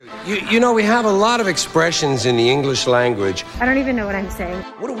You know, we have a lot of expressions in the English language. I don't even know what I'm saying.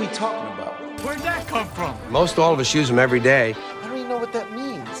 What are we talking about? Where'd that come from? Most all of us use them every day. I don't even know what that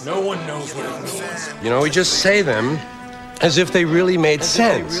means. No one knows what it means. You know, we just say them as if they really made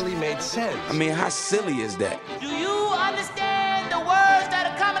sense. I mean, how silly is that? Do you understand the words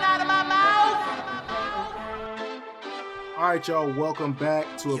that are coming out of my mouth? All right, y'all, welcome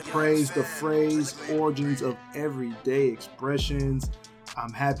back to Appraise the Phrase, Origins of Everyday Expressions.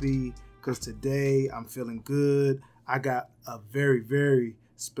 I'm happy because today I'm feeling good. I got a very, very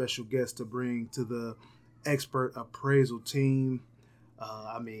special guest to bring to the expert appraisal team.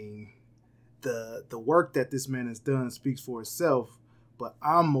 The work that this man has done speaks for itself, but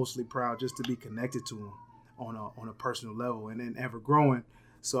I'm mostly proud just to be connected to him on a personal level and then ever growing.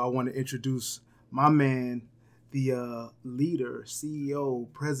 So I want to introduce my man, the leader,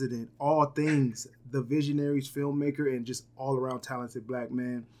 CEO, president, all things, the visionaries, filmmaker, and just all-around talented black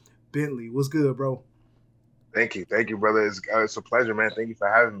man, Bentley. What's good, bro? Thank you, brother. It's a pleasure, man. Thank you for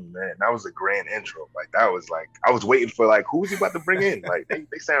having me, man. That was a grand intro. I was waiting for who's he about to bring in?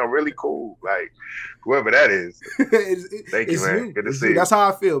 They sound really cool. Whoever that is. Thank you, man. You. Good to it's see you. you. That's how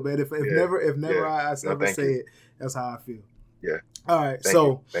I feel, man. If Yeah. never Yeah. I No, ever thank say you. it, that's how I feel. Yeah. All right.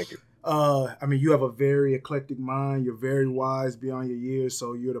 Thank you. You have a very eclectic mind. You're very wise beyond your years,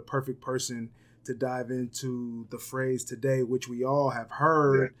 so you're the perfect person to dive into the phrase today, which we all have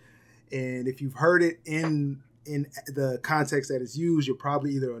heard. Yeah. And if you've heard it in the context that it's used, you're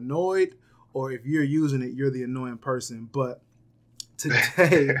probably either annoyed, or if you're using it, you're the annoying person. But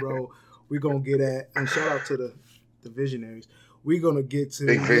today, bro, we're going to get at, and shout out to the visionaries, we're going to get to,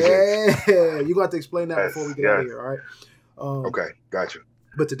 Big vision. You're going to have to explain that before we get out of here, all right? Okay, gotcha.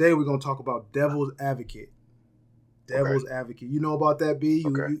 But today we're going to talk about Devil's Advocate. Devil's Advocate. You know about that, B?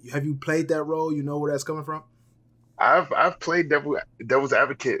 Have you played that role? You know where that's coming from? I've played devil's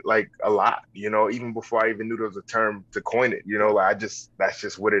advocate a lot, even before I even knew there was a term to coin it. That's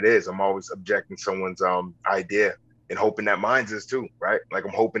just what it is. I'm always objecting someone's idea and hoping that mine's is too, right? I'm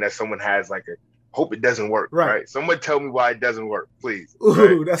hoping that someone has hope it doesn't work, right? Someone tell me why it doesn't work, please.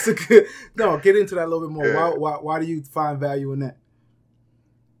 Ooh, right? That's a good. No, get into that a little bit more. Yeah. Why do you find value in that?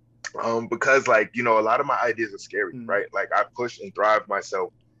 Because a lot of my ideas are scary, right? I push and thrive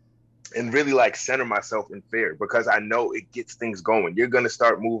myself and really center myself in fear, because I know it gets things going. You're going to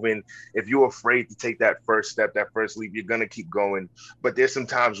start moving. If you're afraid to take that first step, that first leap, you're going to keep going. But there's some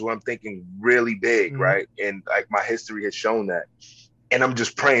times where I'm thinking really big, right? And my history has shown that. And I'm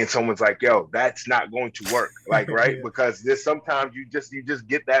just praying someone's yo, that's not going to work. Right? Yeah. Because there's sometimes you just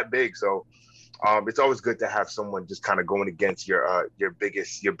get that big. So it's always good to have someone just kind of going against your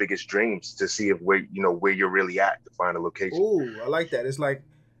biggest dreams to see if where you're really at, to find a location. Ooh, I like that. It's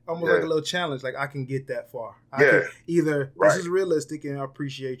almost like a little challenge. I can get that far. I can either this is realistic and I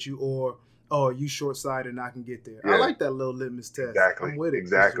appreciate you, or you short-sighted and I can get there. Yeah. I like that little litmus test. Exactly. I'm with it.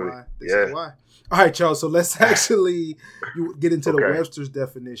 Exactly. This is why. All right, y'all. So let's actually get into the Webster's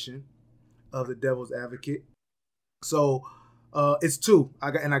definition of the Devil's Advocate. So it's two. I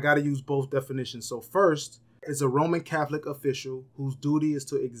got to use both definitions. So first, it's a Roman Catholic official whose duty is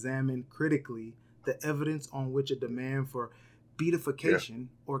to examine critically the evidence on which a demand for beatification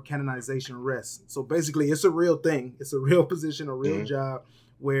or canonization rests. So basically, it's a real thing. It's a real position, a real job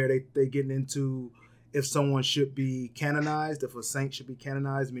where they getting into if someone should be canonized, if a saint should be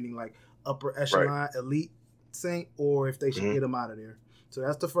canonized, meaning upper echelon elite saint, or if they should get them out of there. So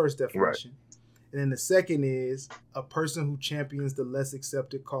that's the first definition. Right. And then the second is a person who champions the less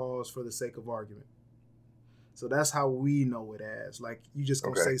accepted cause for the sake of argument. So that's how we know it as. You just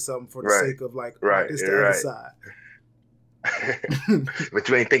gonna say something for the sake of this the other side. But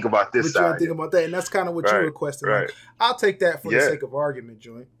you ain't think about this side. You ain't think about that. And that's kind of what you're requesting. Right. I'll take that for the sake of argument,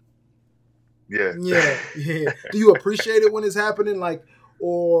 joint. Yeah. Yeah. Do you appreciate it when it's happening?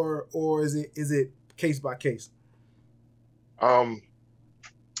 Or is it case by case?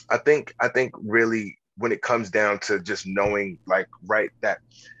 I think really when it comes down to just knowing that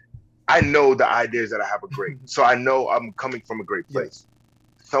I know the ideas that I have are great. So I know I'm coming from a great place.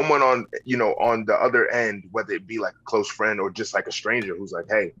 Someone on the other end, whether it be a close friend or just a stranger who's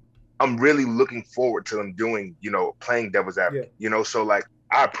hey, I'm really looking forward to them doing, playing devil's advocate, so I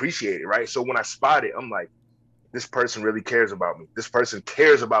appreciate it. Right. So when I spot it, I'm this person really cares about me. This person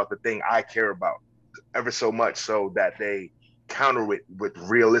cares about the thing I care about ever so much, so that they counter it with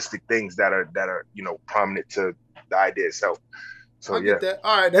realistic things that are prominent to the idea itself. So I get that.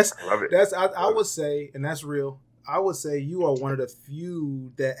 All right. I love it. I would say, and that's real, I would say you are one of the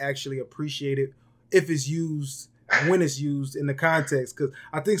few that actually appreciate it if it's used, when it's used in the context. Because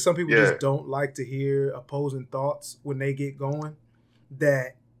I think some people just don't like to hear opposing thoughts when they get going.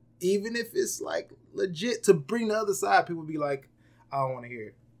 That even if it's like legit to bring the other side, people be like, I don't want to hear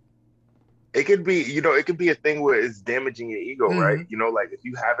it. It could be, it could be a thing where it's damaging your ego, right? Like if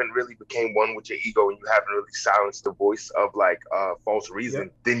you haven't really became one with your ego and you haven't really silenced the voice of like false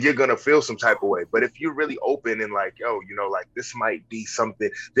reason, then you're gonna feel some type of way. But if you're really open and like, yo, like this might be something,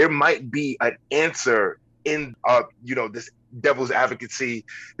 there might be an answer in this devil's advocacy,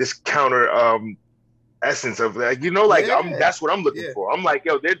 this counter essence of like, that's what I'm looking for. I'm like,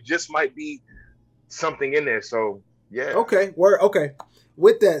 yo, there just might be something in there. So yeah. Okay. Okay.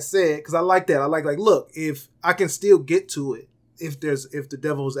 With that said, because I like that. I like look, if I can still get to it, if the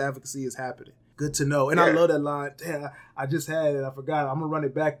devil's advocacy is happening. Good to know. And I love that line. Damn, I just had it. I forgot. I'm gonna run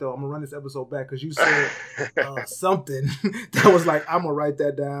it back though. I'm gonna run this episode back because you said something that was like, I'm gonna write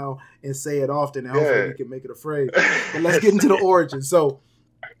that down and say it often, and hopefully we can make it a phrase. But let's get into the origin. So,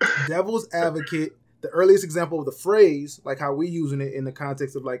 devil's advocate. The earliest example of the phrase, like how we using it in the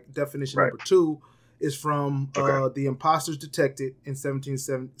context of like definition number 2, is from The Impostors Detected in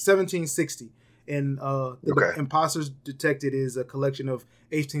 1760. And The Impostors Detected is a collection of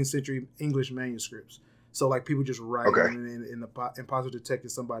 18th century English manuscripts. So like people just write in the Impostors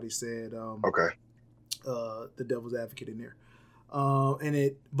Detected, somebody said the devil's advocate in there.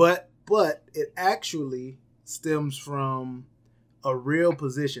 But it actually stems from a real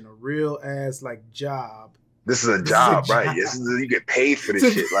position, a real ass like job. This is a job, right? You get paid for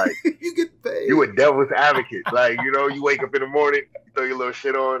this shit. Like you get paid. You a devil's advocate. Like, you wake up in the morning, you throw your little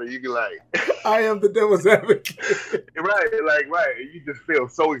shit on, and you be like, I am the devil's advocate. Right. And you just feel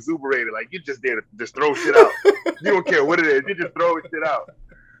so exuberated. Like you're just there to just throw shit out. You don't care what it is. You just throw shit out.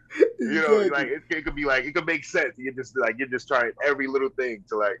 Exactly. Like it could be like, it could make sense. You're just trying every little thing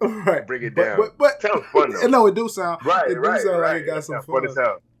to like bring it down. But sounds fun though. No, it do sound right. It do sound like it got some fun. As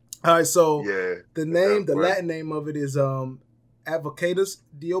hell. All right, so the Latin name of it is Advocatus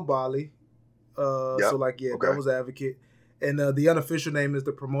Diaboli. Devil's advocate, and the unofficial name is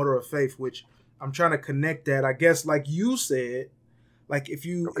the Promoter of Faith. Which I'm trying to connect that. I guess, like you said, like if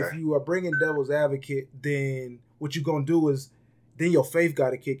you are bringing devil's advocate, then what you gonna do is then your faith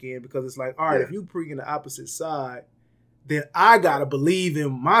got to kick in, because it's like, all right, if you bring in the opposite side, then I gotta believe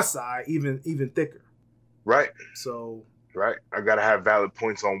in my side even thicker. Right. So. Right, I gotta have valid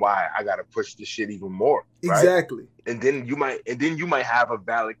points on why I gotta push this shit even more. Right? Exactly, and then you might have a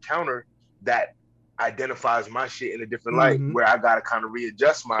valid counter that identifies my shit in a different light, where I gotta kind of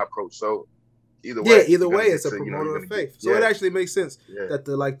readjust my approach. So either way, it's a promoter of faith. So it actually makes sense that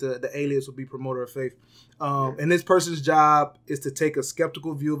the alias would be promoter of faith. And this person's job is to take a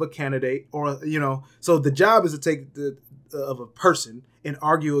skeptical view of a candidate, or so the job is to take of a person and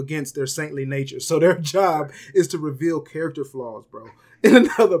argue against their saintly nature. So their job is to reveal character flaws, bro, in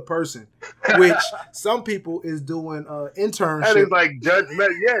another person, which some people is doing internship. That is like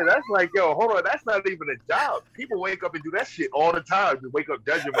judgment. Yeah, that's like, yo, hold on, that's not even a job. People wake up and do that shit all the time. Just wake up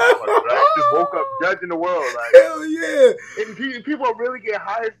judging motherfuckers, right? Just woke up judging the world. Like, hell yeah. And people really get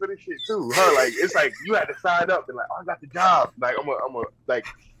hired for this shit too, huh? Like, it's like you had to sign up and like, oh, I got the job. Like, I'm a like,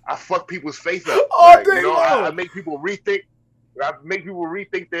 I fuck people's face up. All day long. I make people rethink. I make people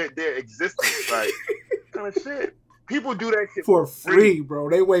rethink their existence. Like, kind of shit. People do that shit for free, bro.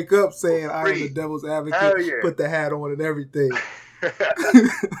 They wake up saying, I am the devil's advocate, put the hat on and everything.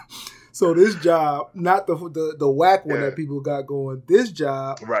 So this job, not the whack one that people got going, this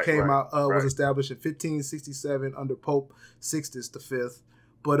job was established in 1567 under Pope Sixtus V.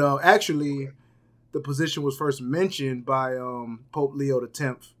 But actually, the position was first mentioned by Pope Leo X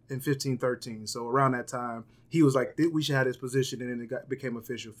in 1513. So around that time, he was like, we should have this position, and then it became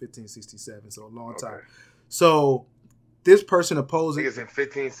official 1567. So a long time. So this person opposing... Because in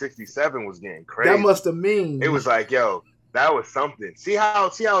 1567 was getting crazy. That must have mean... It was like, yo, that was something. See how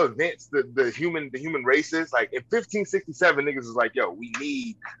advanced the human race is? Like, in 1567, niggas was like, yo, we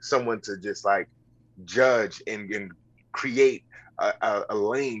need someone to just, like, judge and create a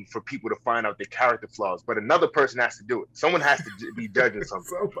lane for people to find out their character flaws, but another person has to do it. Someone has to be judging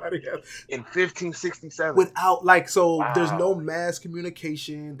something. Somebody has. In 1567, without there's no mass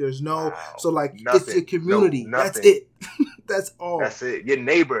communication. There's no nothing. It's a community. That's it. That's all. That's it. Your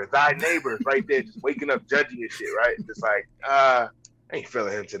neighbor, thy neighbors, right there, just waking up judging your shit. Right, just like I ain't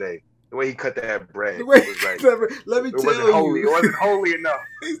feeling him today. The way he cut that bread, was like, let me tell you, it wasn't holy enough.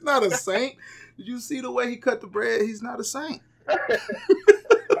 He's not a saint. Did you see the way he cut the bread? He's not a saint.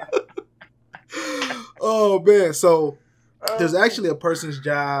 Oh man, so there's actually a person's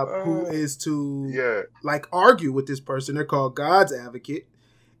job who is to argue with this person. They're called God's advocate,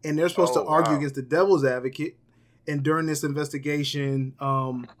 and they're supposed to argue against the devil's advocate. And during this investigation,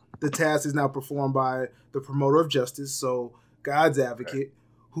 the task is now performed by the promoter of justice, so God's advocate,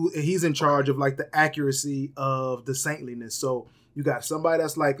 he's in charge of like the accuracy of the saintliness. So you got somebody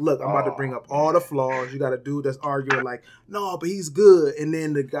that's like, look, I'm about to bring up all the flaws. You got a dude that's arguing like, no, but he's good. And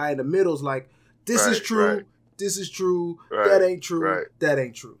then the guy in the middle's like, this is true. Right. This is true. Right. That ain't true. Right. That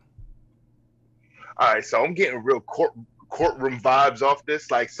ain't true. All right, so I'm getting real courtroom vibes off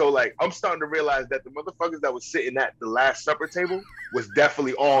this. Like, I'm starting to realize that the motherfuckers that was sitting at the Last Supper table was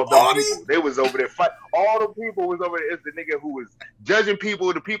definitely all the people. They was over there fighting. All the people was over there. It's the nigga who was judging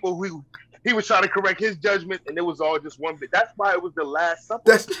people, the people who he was trying to correct his judgment, and it was all just one bit. That's why it was the Last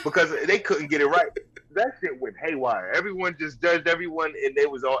Supper, because they couldn't get it right. That shit went haywire. Everyone just judged everyone, and they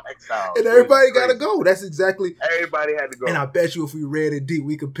was all exiled. And everybody got to go. That's exactly. Everybody had to go. And I bet you if we read it deep,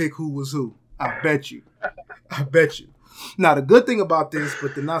 we could pick who was who. I bet you. I bet you. Now, the good thing about this,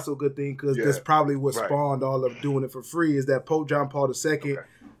 but the not so good thing, because this probably what spawned all of doing it for free, is that Pope John Paul II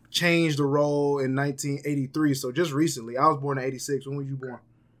changed the role in 1983. So just recently, I was born in 86. When were you born?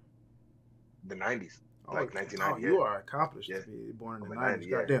 The 90s. Like 1990. You are accomplished to be born in the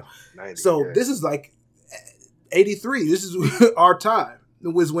 90s. Goddamn. 90, so this is like 83. This is our time.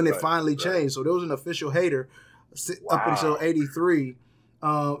 It was when it finally changed. So there was an official hater up until 83.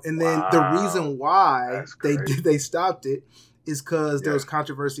 And then the reason why they stopped it is because there was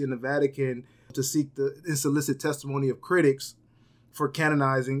controversy in the Vatican to seek and solicit testimony of critics for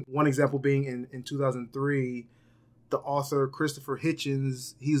canonizing. One example being in 2003, the author Christopher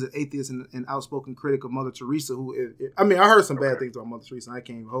Hitchens. He's an atheist and outspoken critic of Mother Teresa. I heard some bad things about Mother Teresa. I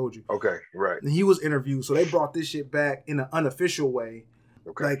can't even hold you. Okay, right. And he was interviewed, so they brought this shit back in an unofficial way.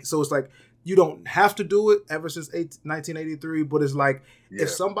 Okay, like so it's like. You don't have to do it ever since 1983, but it's like if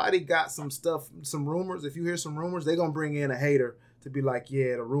somebody got some stuff, some rumors, if you hear some rumors, they're going to bring in a hater to be like,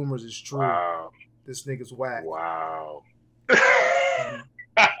 yeah, the rumors is true. Wow. This nigga's whack. Wow.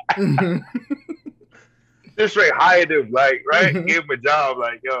 Just straight hired him, like, right? Give him a job,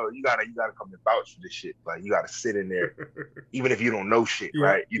 like, yo, you gotta come and vouch for this shit. Like, you gotta sit in there, even if you don't know shit,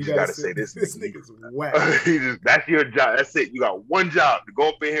 right? You just gotta say this nigga's whack. That's your job. That's it. You got one job to go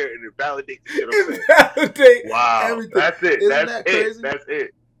up in here and validate the shit I'm saying. Validate everything. That's it. That's it. That's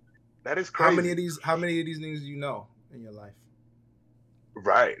it. That is crazy. How many of these niggas do you know in your life?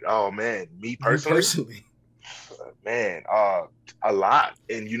 Right. Oh man, me personally. Man, a lot.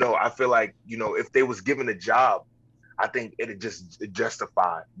 And, I feel like, if they was given a job, I think it'd just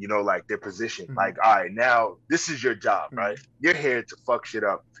justify, like their position. Mm-hmm. Like, all right, now this is your job, right? You're here to fuck shit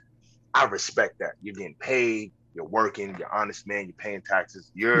up. I respect that. You're getting paid. You're working. You're honest, man. You're paying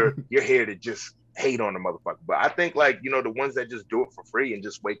taxes. You're here to just hate on the motherfucker. But I think like, the ones that just do it for free and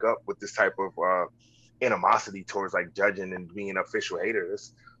just wake up with this type of animosity towards like judging and being an official hater,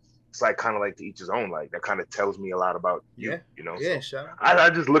 it's like kind of like to each his own. Like that kind of tells me a lot about you, Yeah, so shout out. I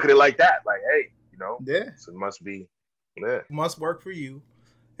just look at it like that. Like, hey, so it must be. Yeah. It must work for you.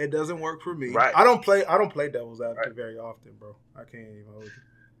 It doesn't work for me. Right. I don't play devil's advocate very often, bro. I can't even hold you.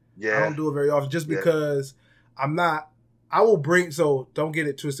 Yeah. I don't do it very often just because I'm not. I will bring. So don't get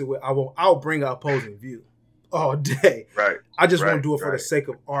it twisted. I'll bring an opposing view all day. Right. I just won't do it for the sake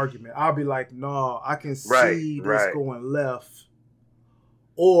of argument. I'll be like, no, I can see this going left.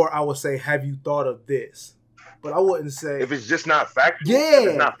 Or I would say, have you thought of this? But I wouldn't say... If it's just not factual. Yeah. If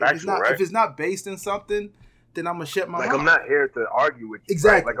it's not factual, right? If it's not based in something, then I'm going to shut my mouth. I'm not here to argue with you.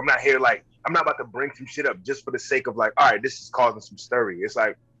 Exactly. Right? Like, I'm not here, I'm not about to bring some shit up just for the sake of, all right, this is causing some stirring. It's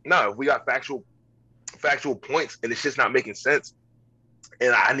like, no, if we got factual points and it's just not making sense,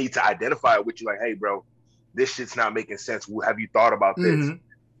 and I need to identify it with you, like, hey, bro, this shit's not making sense. Well, have you thought about this? Mm-hmm.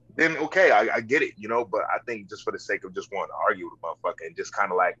 Then okay, I get it, but I think just for the sake of just wanting to argue with a motherfucker and just kind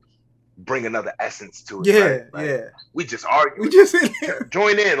of like bring another essence to it. Yeah, right? We just argue. We just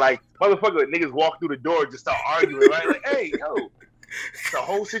join in, like motherfucker. Niggas walk through the door, just start arguing, right? Like, hey, yo, it's the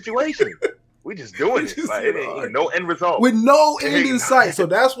whole situation. We just doing it. Like, it ain't no end result. With no end in sight. So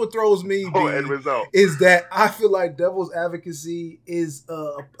that's what throws me. No end result. Is that I feel like devil's advocacy is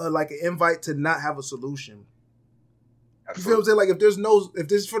like an invite to not have a solution. You feel what I'm saying? Like if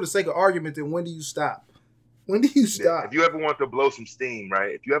this is for the sake of argument, then when do you stop? When do you stop? Yeah, if you ever want to blow some steam,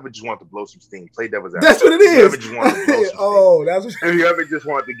 right? If you ever just want to blow some steam, play devil's That's advocate. what it is. If you ever just want to blow some that's what. If you ever just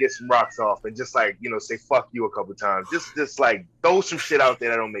want to get some rocks off and just like say fuck you a couple times, just like throw some shit out there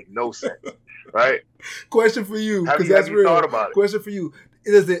that don't make no sense, right? Question for you, because that's real. Thought about it? Question for you: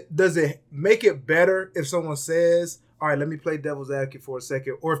 Does it make it better if someone says, "All right, let me play devil's advocate for a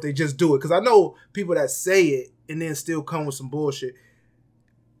second," or if they just do it? Because I know people that say it and then still come with some bullshit.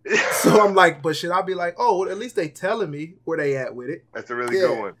 So I'm like, but should I be like, oh, well, at least they telling me where they at with it? That's a really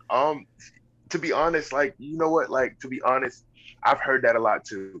good one. To be honest, like, you know what? Like, to be honest, I've heard that a lot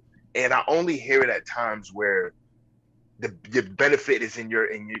too. And I only hear it at times where the benefit is in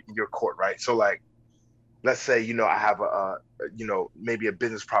your court, right? So like, let's say, I have maybe a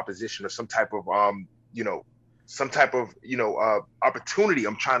business proposition or some type of opportunity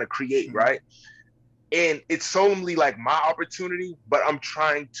I'm trying to create, right? And it's solely like my opportunity, but I'm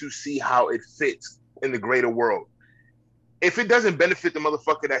trying to see how it fits in the greater world. If it doesn't benefit the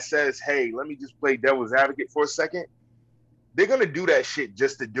motherfucker that says, hey, let me just play devil's advocate for a second, they're going to do that shit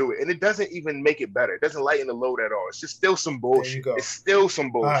just to do it. And it doesn't even make it better. It doesn't lighten the load at all. It's just still some bullshit. It's still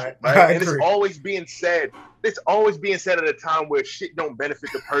some bullshit, right? And it's always being said at a time where shit don't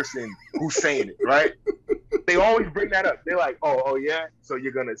benefit the person who's saying it, right? They always bring that up. They're like, oh yeah, so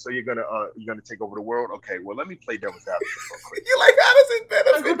you're gonna take over the world? Okay, well, let me play devil's advocate real quick. You're like, how does it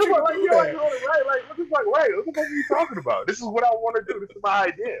benefit you? Right? What the fuck are you talking about? This is what I want to do. This is my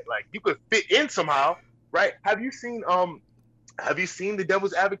idea. Like, you could fit in somehow, right? Have you seen The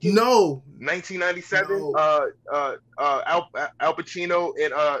Devil's Advocate? No. 1997. No. Al Pacino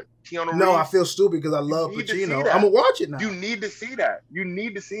and Keanu Reeves. No, I feel stupid because I love Pacino. I'm gonna watch it now. You need to see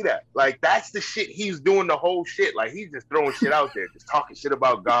that. Like, that's the shit he's doing. The whole shit. Like, he's just throwing shit out there, just talking shit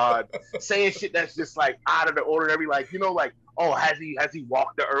about God, saying shit that's just like out of the ordinary. Like, oh, has he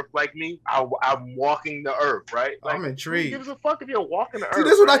walked the earth like me? I'm walking the earth, right? Like, I'm intrigued. Who gives a fuck if you're walking the earth? See,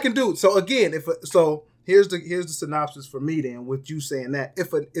 this is what I can do. So again, here's the synopsis for me then, with you saying that.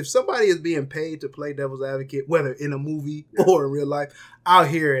 If somebody is being paid to play devil's advocate, whether in a movie or in real life, I'll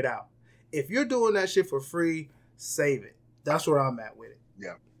hear it out. If you're doing that shit for free, save it. That's where I'm at with it.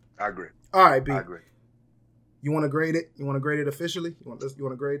 Yeah, I agree. All right, B. I agree. You want to grade it? You want to grade it officially? You want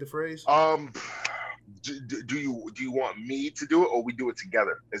to grade the phrase? Do you want me to do it, or we do it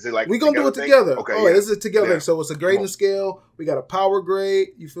together? Is it like we gonna do it together? Okay, oh, this is together. Yeah. So it's a grading scale. We got a power grade.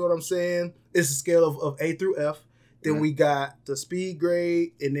 You feel what I'm saying? It's a scale of A through F. Then we got the speed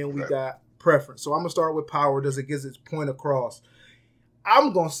grade, and then we got preference. So I'm gonna start with power. Does it get its point across?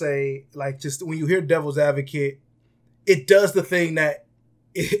 I'm gonna say, like, just when you hear devil's advocate, it does the thing that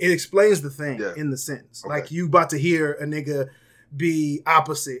it explains the thing in the sentence. Okay. Like, you about to hear a nigga be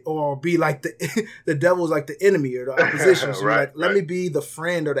opposite or be like the devil's like the enemy or the opposition. So let me be the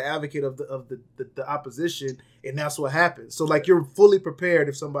friend or the advocate of the opposition, and that's what happens. So like, you're fully prepared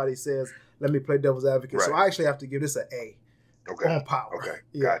if somebody says, let me play devil's advocate. Right. So I actually have to give this an A. Okay. On power. Okay.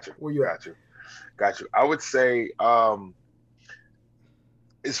 Yeah. Gotcha. Where you at? Got you. I would say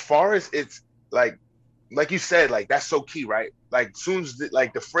as far as it's like you said, like, that's so key, right? Like, soon as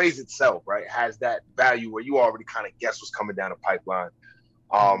the phrase itself, right, has that value where you already kind of guess what's coming down the pipeline.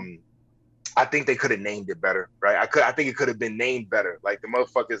 I think they could have named it better, right? I think it could have been named better. Like, the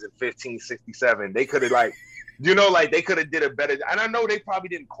motherfuckers in 1567, they could have, like, they could have did a better. And I know they probably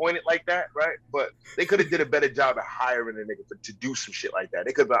didn't coin it like that, right? But they could have did a better job at hiring a nigga to do some shit like that.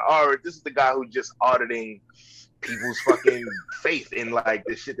 They could have been, all right, this is the guy who just auditing people's fucking faith in, like,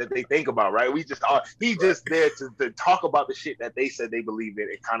 the shit that they think about, right? He's just there to talk about the shit that they said they believe in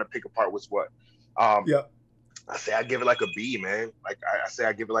and kind of pick apart what's what. I say I give it like a B, man. Like, I say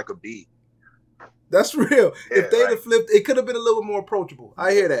I give it like a B. That's real. If they'd have flipped, it could have been a little bit more approachable.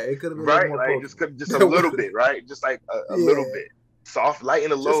 I hear that. It could have been a little more approachable. Just a little bit, right? Just like a little bit. Soft, light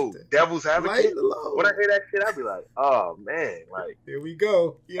in the load. Devil's advocate. When I hear that shit, I'll be like, oh man, like, here we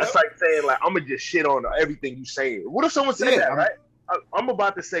go. Yep. That's like saying, like, I'm gonna just shit on everything you saying. What if someone said that, right? I'm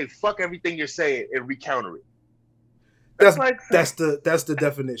about to say fuck everything you're saying and recounter it. That's the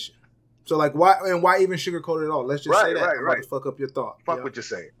definition. So like, why even sugarcoat it at all? Let's just say that. I'm about to fuck up your thought. Fuck what you're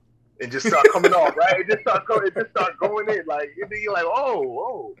saying. And just start coming off, right? It just start going in. Like, you're like,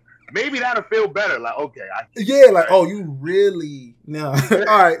 oh. Maybe that'll feel better. Like, okay. You really... No. All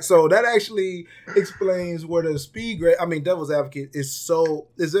right, so that actually explains where the speed grade... I mean, devil's advocate is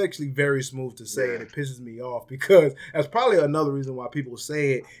actually very smooth to say, and it pisses me off because that's probably another reason why people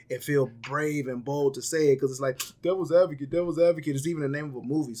say it and feel brave and bold to say it, because it's like, devil's advocate is even the name of a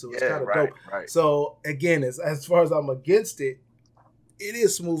movie, so it's kind of dope. Right. So, again, as far as I'm against it, it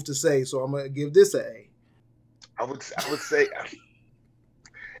is smooth to say, so I'm going to give this an A. I would say...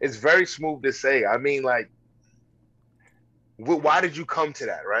 It's very smooth to say. I mean, like, why did you come to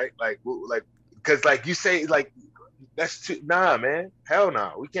that, right? Like, because, like, you say, like, that's too, nah, man, hell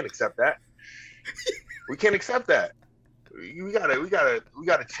no, we can't accept that. We can't accept that. We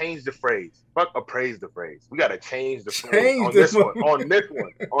gotta change the phrase. Fuck appraise the phrase. We gotta change the phrase on this one.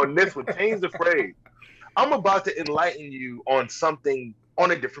 Change the phrase. I'm about to enlighten you on something,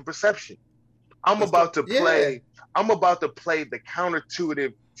 on a different perception. I'm about to play the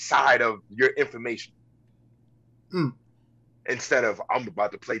counterintuitive side of your information. Instead of, I'm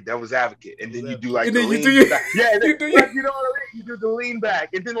about to play devil's advocate, and then you do like the lean back. Yeah, you know what I mean? You do the lean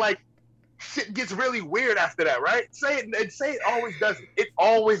back, and then, like, shit gets really weird after that, right? Say it always doesn't. It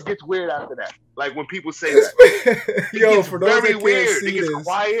always gets weird after that. Like when people say that. Yo, for those very that weird. can't see It gets this,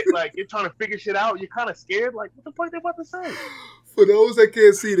 quiet, like you're trying to figure shit out. You're kind of scared, like what the fuck they about to say? for those that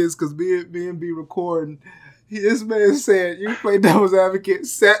can't see this, because me and B recording, this man said, "You play devil's advocate,"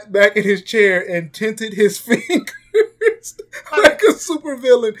 sat back in his chair and tinted his fingers like a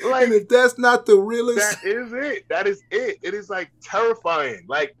supervillain. Like, and if that's not the realest, that is it. That is it. It is like terrifying.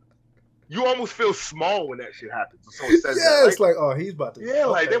 Like you almost feel small when that shit happens. When someone says yeah, that. it's like, oh, he's about to. Yeah,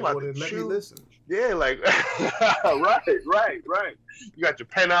 like they about well, to then let shoot. me listen. Yeah, like right. You got your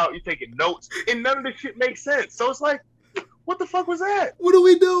pen out. You taking notes, and none of this shit makes sense. So it's like, what the fuck was that? What are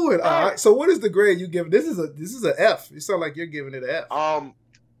we doing? All right. So what is the grade you give? This is a F. You sound like you're giving it an F.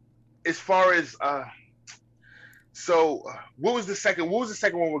 As far as so what was the second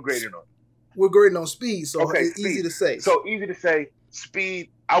one we're grading on? We're grading on speed, so Okay, it's easy to say. So easy to say. Speed,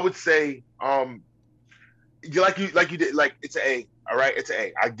 I would say, you did, like it's an A. All right, it's an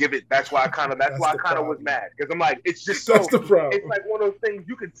A. I give it. That's why I kind of was mad because I'm like, it's just so. That's the problem. It's like one of those things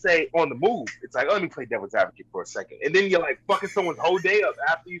you can say on the move. It's like, oh, let me play devil's advocate for a second, and then you're like fucking someone's whole day up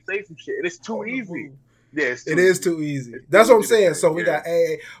after you say some shit, and it's too easy. Yeah, it is too easy. That's what I'm saying. So we got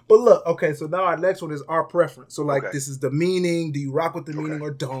A. But look, okay, so now our next one is our preference. So like this is the meaning. Do you rock with the meaning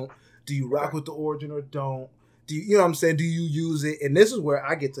or don't? Do you rock with the origin or don't? Do you know what I'm saying? Do you use it? And this is where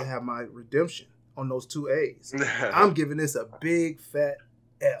I get to have my redemption on those two A's. I'm giving this a big fat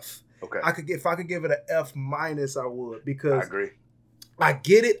F. Okay. If I could give it an F minus, I would, because I agree. I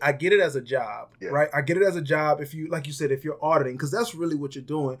get it as a job, right? I get it as a job if you, like you said, if you're auditing, because that's really what you're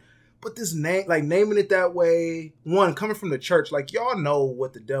doing. But this name, like naming it that way, one, coming from the church, like y'all know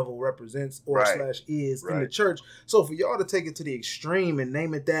what the devil represents or / is in the church. So for y'all to take it to the extreme and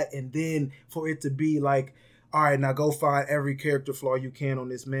name it that, and then for it to be like, all right, now go find every character flaw you can on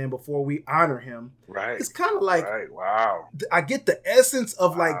this man before we honor him. Right. It's kind of like, wow. I get the essence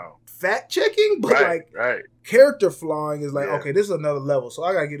of like fact checking, but character flawing is like, okay, this is another level. So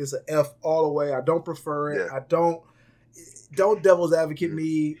I gotta give this an F all the way. I don't prefer it. I don't devil's advocate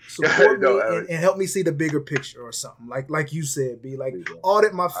me, support me, and help me see the bigger picture or something. Like you said, be like,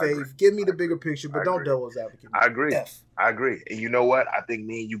 audit my faith, give me the bigger picture, but don't devil's advocate me. I agree. F. I agree. And you know what? I think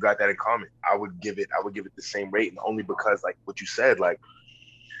me and you got that in common. I would give it the same rating, only because like what you said, like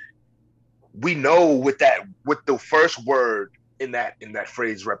we know what the first word in that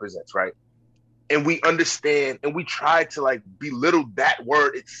phrase represents, right? And we understand, and we try to like belittle that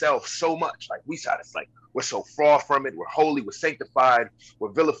word itself so much. Like we try to, like, we're so far from it. We're holy. We're sanctified.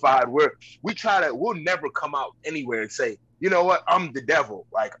 We're vilified. We'll never come out anywhere and say, you know what? I'm the devil.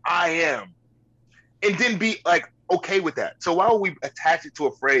 Like I am. And then be like, okay with that. So why would we attach it to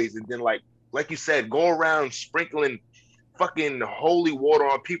a phrase and then like you said, go around sprinkling fucking holy water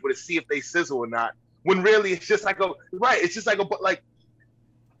on people to see if they sizzle or not? When really it's just like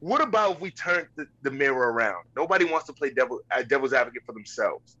what about if we turn the mirror around? Nobody wants to play devil's advocate for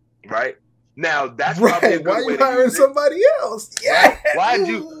themselves, right? Now that's probably a good why are way you to hiring use it. somebody else? Yeah. How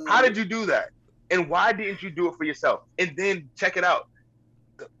did you do that? And why didn't you do it for yourself? And then check it out.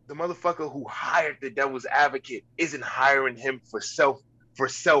 The motherfucker who hired the devil's advocate isn't hiring him for self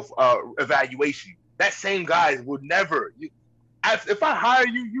evaluation. That same guy would never. If I hire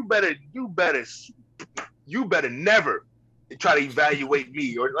you, you better never try to evaluate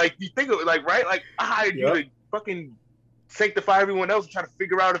me, or like you think of it, like, right? Like I hired you to fucking sanctify everyone else and try to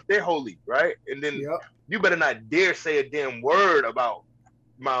figure out if they're holy, right? And then you better not dare say a damn word about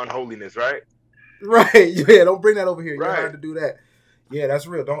my unholiness, right? Right. Yeah. Don't bring that over here. You don't have to do that. Yeah, that's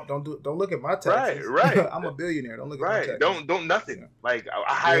real. Don't look at my taxes. Right. I'm a billionaire. Don't look at my taxes. Don't nothing. Yeah. Like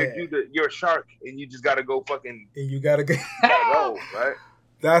I hired you you're a shark and you just gotta go fucking. And you gotta go. Right.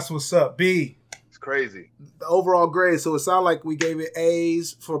 That's what's up, B. It's crazy. The overall grade. So it sounded like we gave it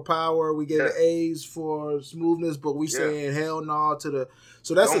A's for power. We gave it A's for smoothness, but we saying hell no to the.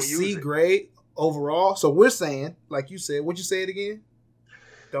 So that's a C grade overall. So we're saying, like you said, what'd you say it again?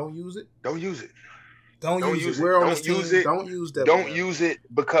 Don't use it. Don't use it. Don't use it. We're on this team. Don't use that. Don't use it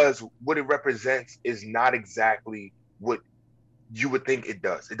because what it represents is not exactly what you would think it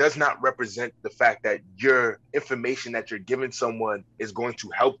does. It does not represent the fact that your information that you're giving someone is going to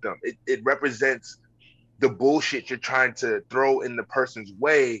help them. It represents the bullshit you're trying to throw in the person's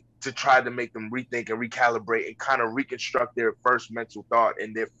way to try to make them rethink and recalibrate and kind of reconstruct their first mental thought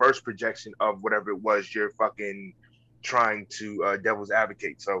and their first projection of whatever it was you're fucking trying to devil's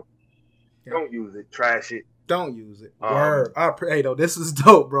advocate. So don't use it. Trash it. Don't use it. Word. Hey, though, this is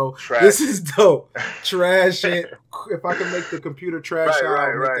dope, bro. This is dope. Trash it. If I can make the computer trash out,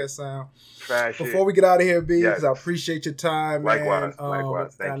 I'll make that sound. Trash Before we get out of here, B, because I appreciate your time, likewise, man.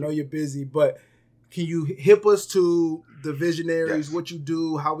 Likewise. I know you're busy, but can you hip us to the Visionaries, what you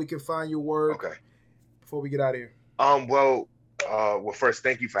do, how we can find your work? Okay. Before we get out of here. Well, first,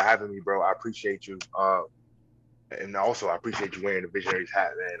 thank you for having me, bro. I appreciate you. And also, I appreciate you wearing the Visionaries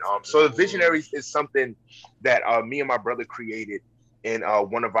hat, man. So the Visionaries is something that me and my brother created in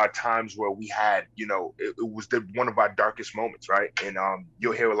one of our times where we had, it was one of our darkest moments, right? And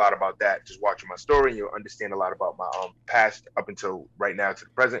you'll hear a lot about that just watching my story, and you'll understand a lot about my past up until right now to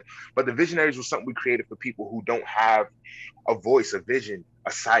the present. But the Visionaries was something we created for people who don't have a voice, a vision,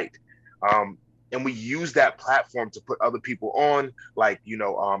 a sight. And we use that platform to put other people on, like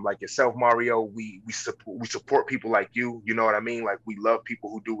like yourself, Mario. We support people like you. You know what I mean? Like, we love people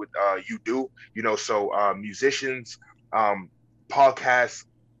who do what you do. So musicians, podcasts,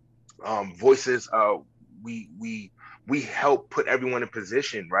 voices. We help put everyone in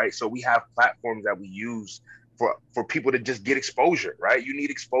position, right? So we have platforms that we use for people to just get exposure, right? You need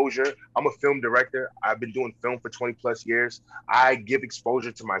exposure. I'm a film director. I've been doing film for 20 plus years. I give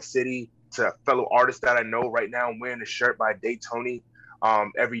exposure to my city, to fellow artists that I know. Right now, I'm wearing a shirt by Daytoni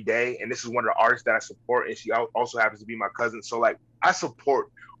every day. And this is one of the artists that I support. And she also happens to be my cousin. So, like, I support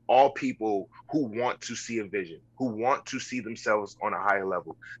all people who want to see a vision, who want to see themselves on a higher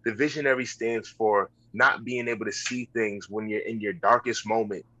level. The Visionary stands for not being able to see things when you're in your darkest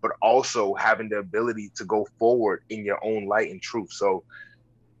moment, but also having the ability to go forward in your own light and truth. So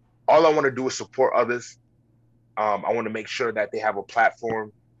all I want to do is support others. I want to make sure that they have a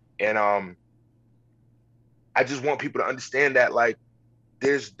platform. And I just want people to understand that, like,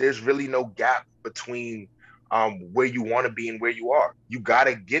 there's really no gap between where you want to be and where you are. You got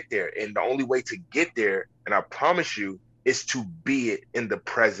to get there. And the only way to get there, and I promise you, is to be it in the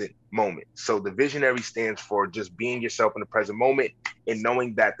present moment. So the Visionary stands for just being yourself in the present moment and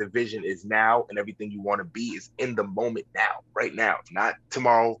knowing that the vision is now and everything you want to be is in the moment now, right now, not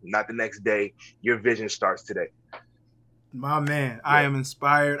tomorrow, not the next day. Your vision starts today. My man, yeah. I am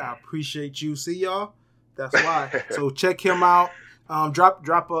inspired. I appreciate you. See y'all. That's why. So check him out. Drop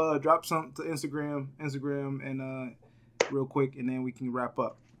something to Instagram, and real quick, and then we can wrap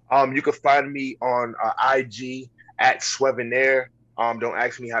up. You can find me on IG at Swevenair. Don't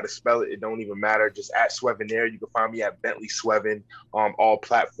ask me how to spell it. It don't even matter. Just at Swevenair. You can find me at Bentley Swevin, all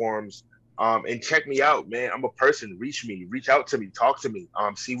platforms. And check me out, man. I'm a person. Reach me. Reach out to me. Talk to me.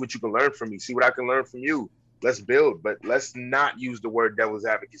 See what you can learn from me. See what I can learn from you. Let's build, but let's not use the word devil's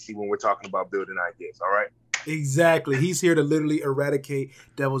advocacy when we're talking about building ideas, all right? Exactly. He's here to literally eradicate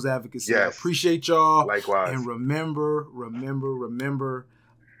devil's advocacy. Yes. I appreciate y'all. Likewise. And remember,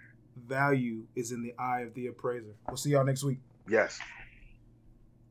 value is in the eye of the appraiser. We'll see y'all next week. Yes.